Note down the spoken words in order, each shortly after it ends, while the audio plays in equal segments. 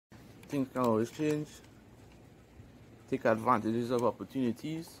things can always change. Take advantages of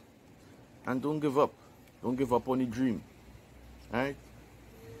opportunities and don't give up. Don't give up on the dream. Alright?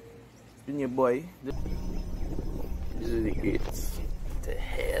 It's been your boy. These are the gates. What the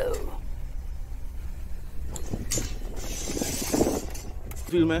hell?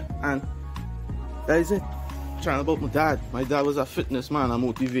 Feel me? And that is it. Chatting about my dad. My dad was a fitness man, a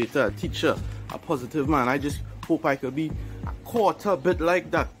motivator, a teacher, a positive man. I just hope I could be a quarter bit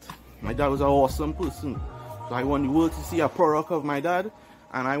like that. My dad was an awesome person. So I want the world to see a product of my dad,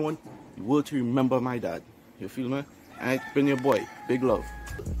 and I want the world to remember my dad. You feel me? And it's been your boy. Big love.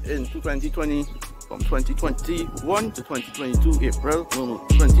 In 2020, from 2021 to 2022 April. No,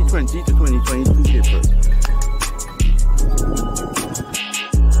 2020 to 2022 April.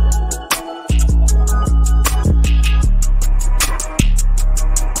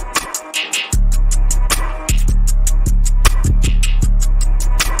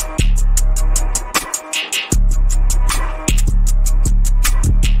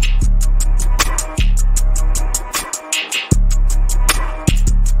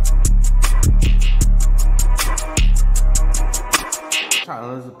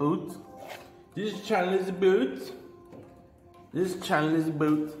 This channel is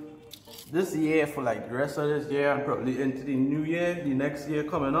about this year, for like the rest of this year and probably into the new year, the next year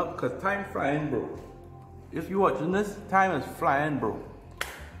coming up, because time flying, bro. If you're watching this, time is flying, bro.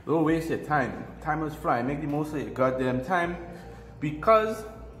 Don't waste your time. Time is flying. Make the most of your goddamn time, because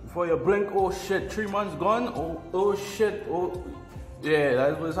before you blink, oh shit, 3 months gone, oh shit, oh yeah,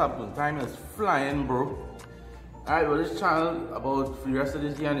 that's what's happening. Time is flying, bro. Alright, well, this channel about for the rest of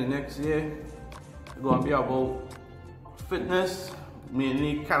this year and the next year, it's gonna be about fitness,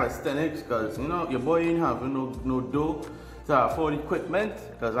 mainly calisthenics, because you know your boy ain't having no dough to afford equipment,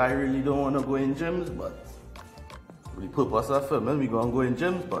 because I really don't want to go in gyms, but for the purpose of filming, we gonna go in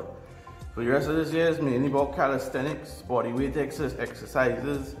gyms. But for the rest of this year, it's mainly about calisthenics, body weight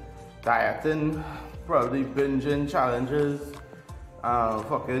exercises, dieting, probably binging challenges,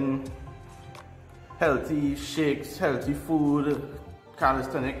 fucking healthy shakes, healthy food,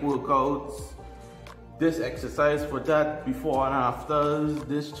 calisthenic workouts, this exercise for that, before and afters,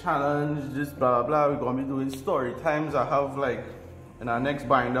 this challenge, this blah blah. We're gonna be doing story times. I have like in our next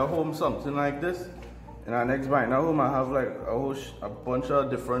binder home something like this. In our next binder home, I have like a bunch of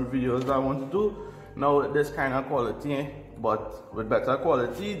different videos I want to do. Now with this kind of quality, but with better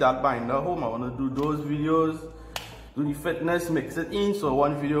quality, that binder home, I want to do those videos. Do the fitness, mix it in. So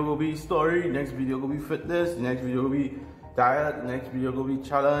one video will be story, next video will be fitness, the next video will be diet, the next video will be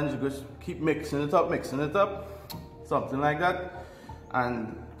challenge. Just keep mixing it up, something like that.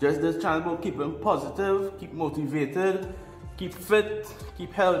 And just this channel will keep them positive, keep motivated, keep fit,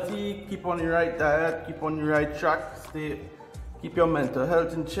 keep healthy, keep on the right diet, keep on the right track, keep your mental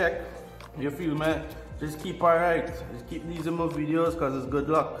health in check. You feel me? Just keep alright. Just keep these in my videos, because it's good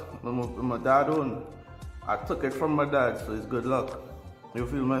luck. My dad own. I took it from my dad, so it's good luck. You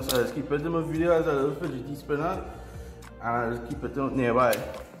feel me? So I just keep it in my video as a little fidgety spinner, and I just keep it nearby.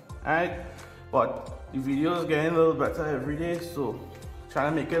 Alright? But the videos getting a little better every day, so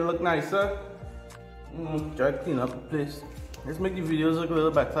trying to make it look nicer. Try to clean up the place. Let's make the videos look a little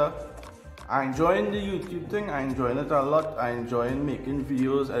better. I'm enjoying the YouTube thing, I'm enjoying it a lot. I'm enjoying making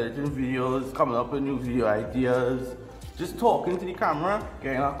videos, editing videos, coming up with new video ideas, just talking to the camera,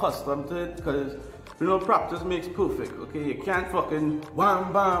 getting accustomed to it, because you know, practice makes perfect, okay? You can't fucking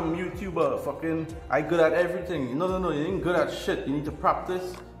wham bam YouTuber, fucking I good at everything. No, you ain't good at shit. You need to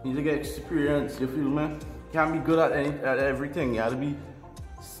practice, you need to get experience, you feel me? You can't be good at everything. You have to be,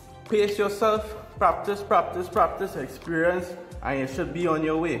 pace yourself, practice, experience, and you should be on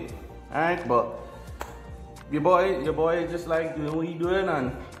your way. Alright, but your boy just like doing what he doing,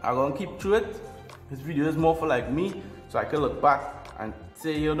 and I'm gonna keep through it. This video is more for like me, so I can look back and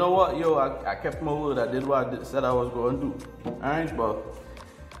say, you know what, yo, I kept my word, I did what I said I was going to do. Alright, but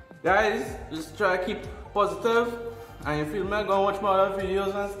guys, just try to keep positive, and you feel me, I'm gonna watch my other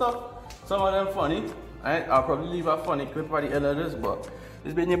videos and stuff. Some of them funny. Alright, I'll probably leave a funny clip at the end of this, but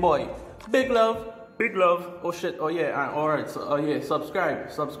it's been your boy. Big love. Oh shit, oh yeah, and alright, so oh yeah,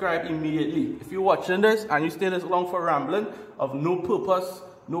 subscribe immediately. If you're watching this and you stay this long for rambling of no purpose,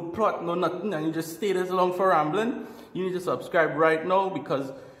 no plot, no nothing, and you just stay this long for rambling, you need to subscribe right now,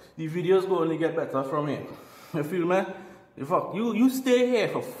 because the videos will only get better from here. You feel me? You stay here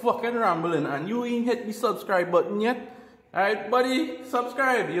for fucking rambling and you ain't hit the subscribe button yet. Alright, buddy,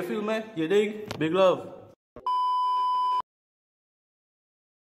 subscribe. You feel me? You dig? Big love.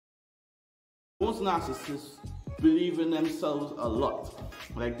 Most narcissists believe in themselves a lot.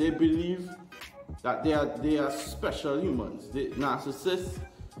 Like they believe that they are special humans. Narcissists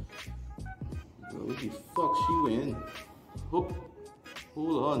Where the fuck she went? Oh,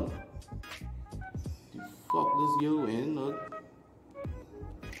 hold on. The fuck this girl went, look.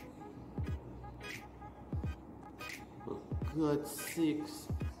 For God's sakes.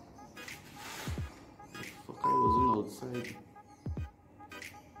 The fuck, I wasn't outside.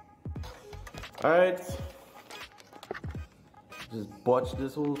 Alright. Just botched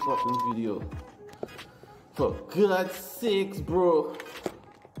this whole fucking video. For God's sakes, bro.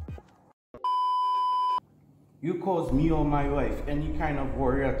 You cause me or my wife any kind of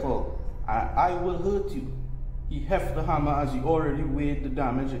worry at all, I will hurt you. He heft the hammer as he already weighed the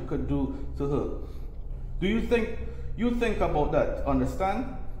damage it could do to her. Do you think about that,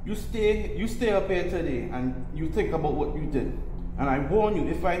 understand? You stay up here today and you think about what you did. And I warn you,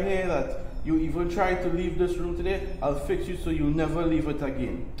 if I hear that you even try to leave this room today, I'll fix you so you'll never leave it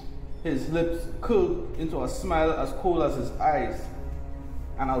again. His lips curled into a smile as cold as his eyes.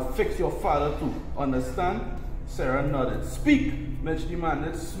 And I'll fix your father too, understand? Sarah nodded. Speak, Mitch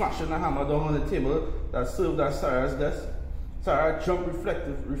demanded, smashing the hammer down on the table that served as Sarah's desk. Sarah jumped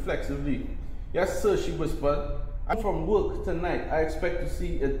reflexively. Yes, sir, she whispered. I'm from work tonight. I expect to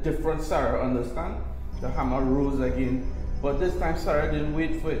see a different Sarah, understand? The hammer rose again, but this time Sarah didn't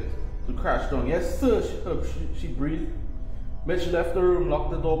wait for it to crash down. Yes, sir, she breathed. Mitch left the room,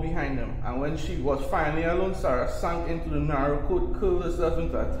 locked the door behind him, and when she was finally alone, Sarah sank into the narrow coat, curled herself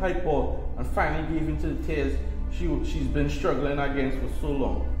into a tight ball, and finally gave into the tears she's been struggling against for so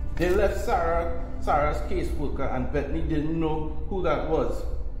long. They left Sarah's caseworker, and Bethany didn't know who that was.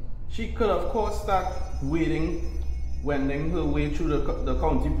 She could, of course, start wending her way through the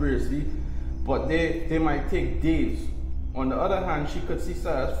county bracery, but they might take days. On the other hand, she could see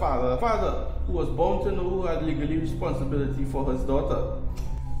Sarah's father, who was bound to know who had legally responsibility for his daughter.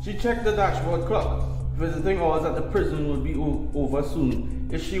 She checked the dashboard clock. Visiting hours at the prison would be over soon.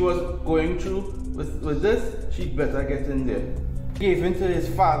 If she was going through with this, she'd better get in there. Gave in to his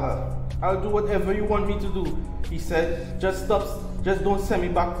father. I'll do whatever you want me to do, he said. Just don't send me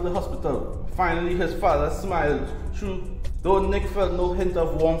back to the hospital. Finally, his father smiled through, though Nick felt no hint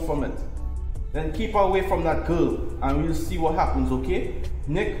of warmth from it. Then keep away from that girl, and we'll see what happens, okay?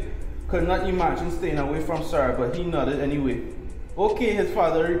 Nick could not imagine staying away from Sarah, but he nodded anyway. Okay, his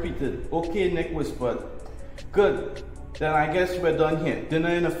father repeated. Okay, Nick whispered. Good, then I guess we're done here. Dinner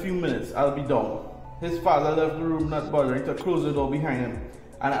in a few minutes, I'll be down. His father left the room, not bothering to close the door behind him.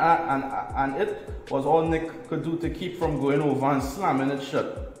 And it was all Nick could do to keep from going over and slamming it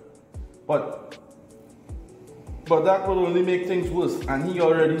shut. But that would only make things worse, and he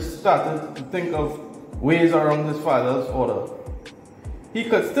already started to think of ways around his father's order. He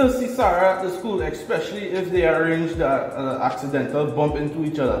could still see Sarah at the school, especially if they arranged an accidental bump into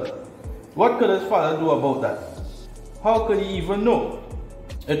each other. What could his father do about that? How could he even know?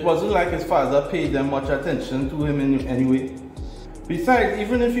 It wasn't like his father paid them much attention to him anyway. Besides,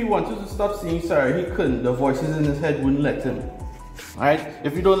 even if he wanted to stop seeing Sarah, he couldn't. The voices in his head wouldn't let him. Alright,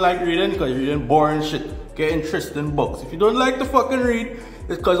 if you don't like reading, because you're reading boring shit, get interested in books. If you don't like to fucking read,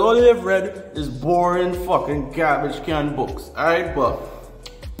 it's because all you've read is boring fucking garbage can books. Alright, but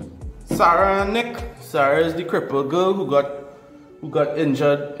Sarah and Nick. Sarah is the crippled girl who got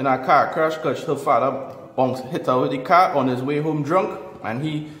injured in a car crash because her father hit her with the car on his way home drunk, and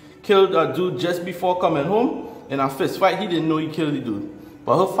he killed a dude just before coming home in a fist fight. He didn't know he killed the dude.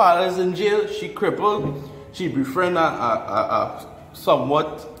 But her father is in jail. She crippled. She befriended a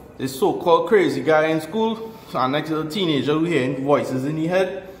so-called crazy guy in school, a next little teenager who hearing voices in his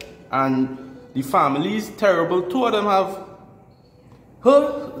head, and the family's terrible. Two of them have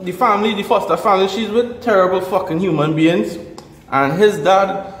the foster family she's with, terrible fucking human beings, and his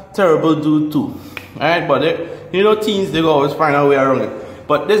dad, terrible dude too. Alright, but teens, they always find a way around it.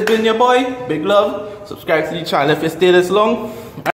 But this been your boy, big love. Subscribe to the channel if you stay this long.